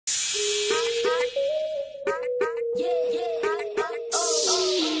Guys,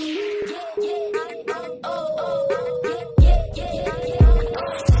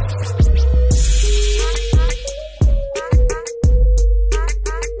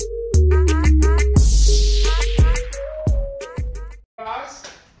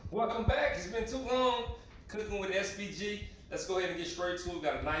 welcome back. It's been too long cooking with SPG. Let's go ahead and get straight to it. We've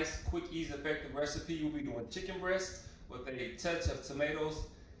got a nice, quick, easy, effective recipe. We'll be doing chicken breast with a touch of tomatoes,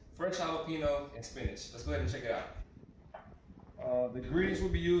 fresh jalapeno, and spinach. Let's go ahead and check it out. The ingredients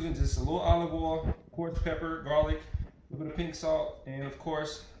we'll be using just a little olive oil, coarse pepper, garlic, a little bit of pink salt, and of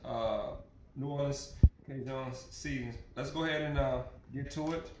course, New Orleans Cajun seasonings. Let's go ahead and get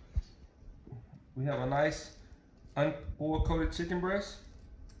to it. We have a nice unoil coated chicken breast.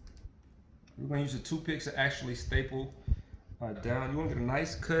 We're going to use the toothpicks to actually staple down. You want to get a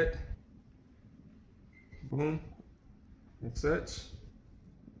nice cut. Boom. And such.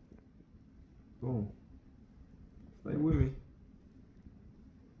 Boom. Stay with me.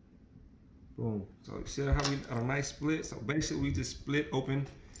 Boom. So you see how we got a nice split? So basically we just split open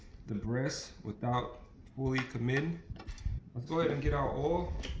the breast without fully committing. Let's go ahead and get our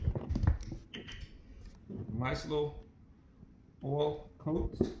oil. Nice little oil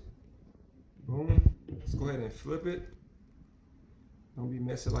coat. Boom. Let's go ahead and flip it. Don't be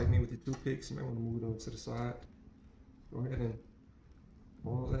messy like me with your toothpicks. You might want to move it over to the side. Go ahead and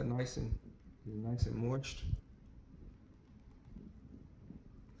oil that nice and moist.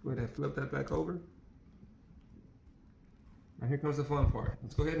 Let's go ahead and flip that back over. Now here comes the fun part.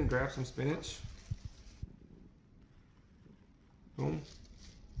 Let's go ahead and grab some spinach. Boom.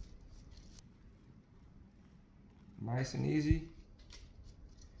 Nice and easy.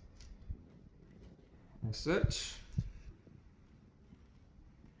 As such.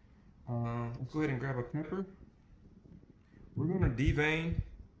 Let's go ahead and grab a pepper. We're going to devein,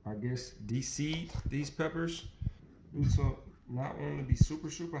 I guess de-seed these peppers. So not want to be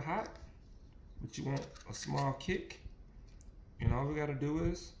super hot, but you want a small kick. And all we got to do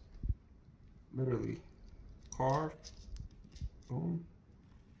is literally carve, boom,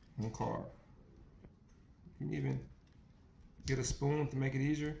 and carve. You can even get a spoon to make it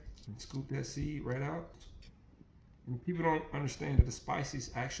easier and scoop that seed right out. And people don't understand that the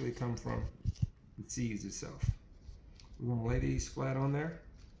spices actually come from the seeds itself. We're gonna lay these flat on there.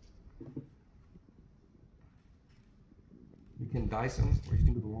 You can dice them, or you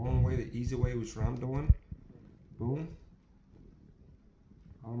can do the long way, the easy way, which is what I'm doing. Boom.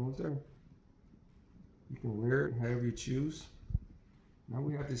 Almost there. You can layer it however you choose. Now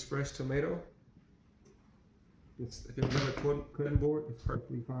we have this fresh tomato. If you have another cutting board, it's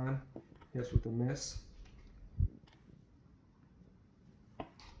perfectly fine. Helps with the mess. Have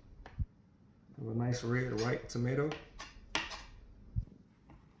a nice red ripe tomato.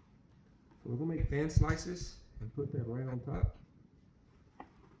 So we're gonna make thin slices and put that right on top.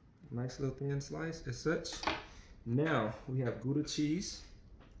 Nice little thin slice as such. Now we have Gouda cheese.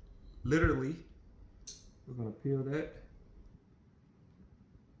 Literally, we're gonna peel that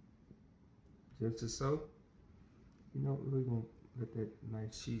just as so. You know, we're gonna let that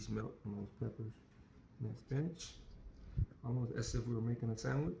nice cheese melt on those peppers and that spinach. Almost as if we were making a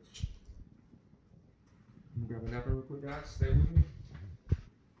sandwich. Let me grab a napkin real quick, guys. Stay with me.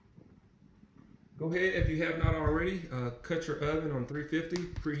 Go ahead, if you have not already, cut your oven on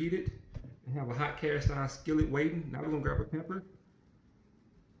 350, preheated, and have a hot cast iron skillet waiting. Now we're gonna grab a pepper.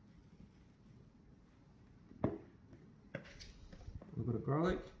 A little bit of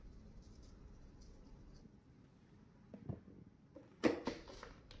garlic.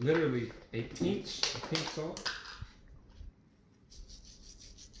 Literally a pinch of pink salt.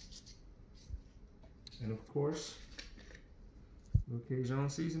 And of course, a little Cajun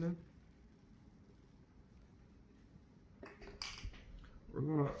seasoning. We're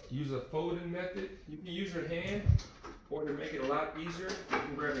gonna use a folding method. You can use your hand, or to make it a lot easier, you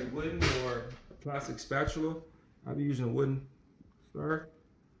can grab a wooden or plastic spatula. I'll be using a wooden stir.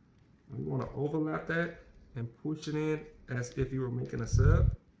 And you wanna overlap that and push it in as if you were making a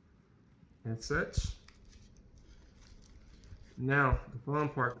sub, as such. Now, the fun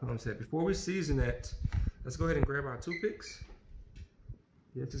part comes here. Before we season that, let's go ahead and grab our toothpicks.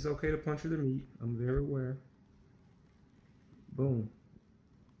 Yes, it's okay to puncture the meat. I'm very aware. Boom.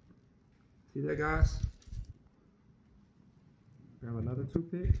 See that, guys? Grab another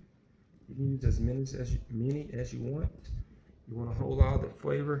toothpick. You can use as many as you want. You want to hold all the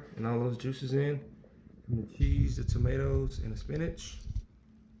flavor and all those juices in from the cheese, the tomatoes, and the spinach.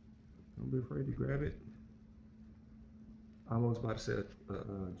 Don't be afraid to grab it. I was about to say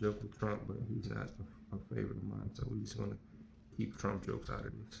a joke with Trump, but he's not a favorite of mine, so we're just gonna keep Trump jokes out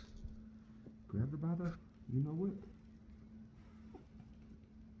of this. Grab it by the You know what?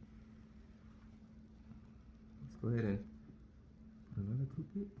 Let's go ahead and put another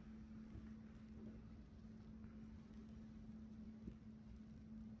toothpick.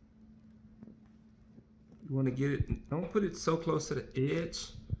 You want to get it, don't put it so close to the edge,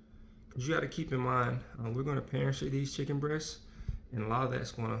 because you got to keep in mind, we're going to pan shade these chicken breasts, and a lot of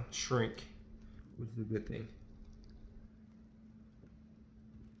that's going to shrink, which is a good thing.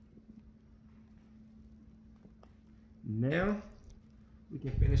 Now we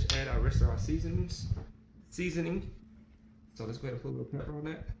can finish add our rest of our seasoning. So let's go ahead and put a little pepper on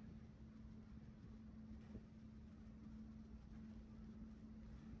that.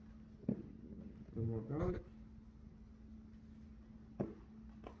 A little more garlic. A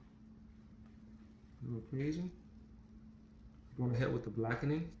little Cajun. Going ahead with the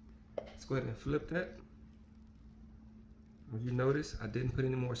blackening. Let's go ahead and flip that. As you notice, I didn't put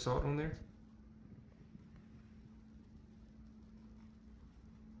any more salt on there.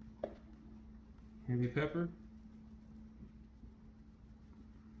 Heavy pepper.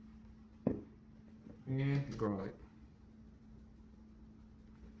 And garlic.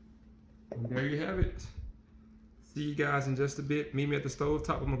 And there you have it. See you guys in just a bit. Meet me at the stove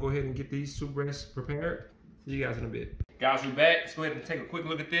top. I'm gonna go ahead and get these two breasts prepared. See you guys in a bit. Guys, we're back. Let's go ahead and take a quick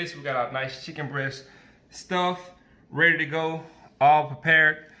look at this. We got our nice chicken breast stuffed, ready to go, all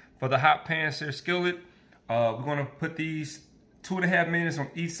prepared for the hot pan sear skillet. We're gonna put these 2.5 minutes on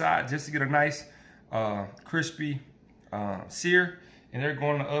each side just to get a nice crispy sear, and they're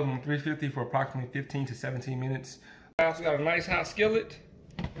going in the oven on 350 for approximately 15 to 17 minutes. We also got a nice hot skillet.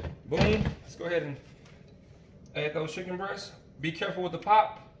 Boom. Let's go ahead and add those chicken breasts. Be careful with the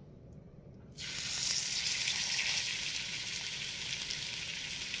pop.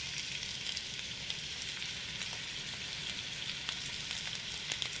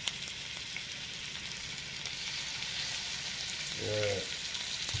 Good.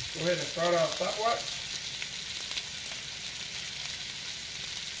 Go ahead and start our stopwatch.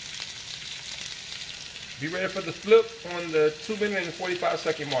 Be ready for the flip on the 2-minute and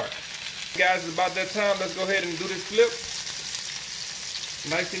 45-second mark. Guys, it's about that time. Let's go ahead and do this flip.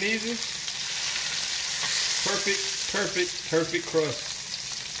 Nice and easy. Perfect, perfect, perfect crust.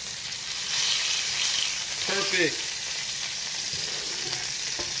 Perfect.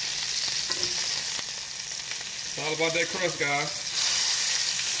 It's all about that crust, guys.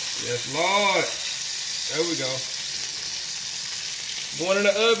 Yes, Lord. There we go. Going in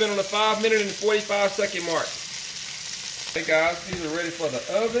the oven on the 5-minute and 45-second mark. Hey guys, these are ready for the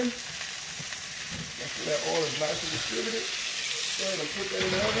oven. Make sure that oil is nice and distributed. Go ahead and put that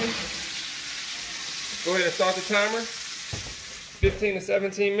in the oven. Go ahead and start the timer. 15 to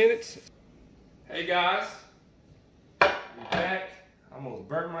 17 minutes. Hey guys, we're back. I almost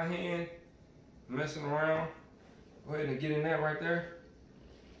burnt my hand messing around. Go ahead and get in that right there.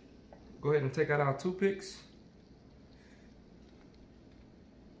 Go ahead and take out our toothpicks.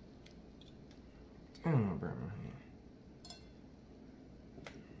 I don't want to burn my hand.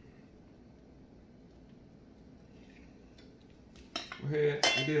 Go ahead.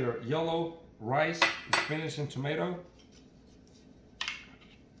 We did a yellow rice with spinach and tomato.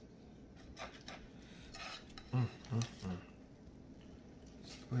 Go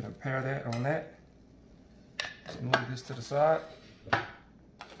ahead and pair that on that. Let's move this to the side.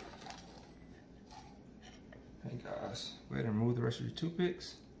 Hey guys, go ahead and remove the rest of your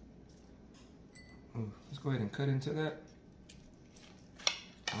toothpicks. Let's go ahead and cut into that.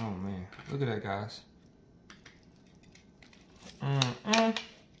 Oh man, look at that, guys.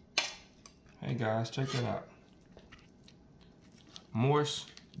 Hey guys, check that out.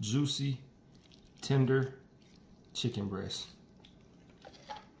 Moist, juicy, tender chicken breast.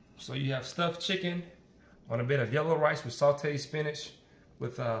 So you have stuffed chicken on a bit of yellow rice with sauteed spinach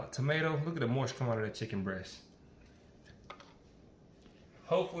with tomato. Look at the moisture come out of that chicken breast.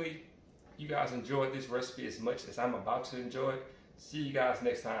 Hopefully you guys enjoyed this recipe as much as I'm about to enjoy it. See you guys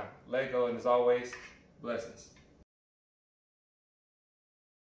next time. Let go, and as always, blessings.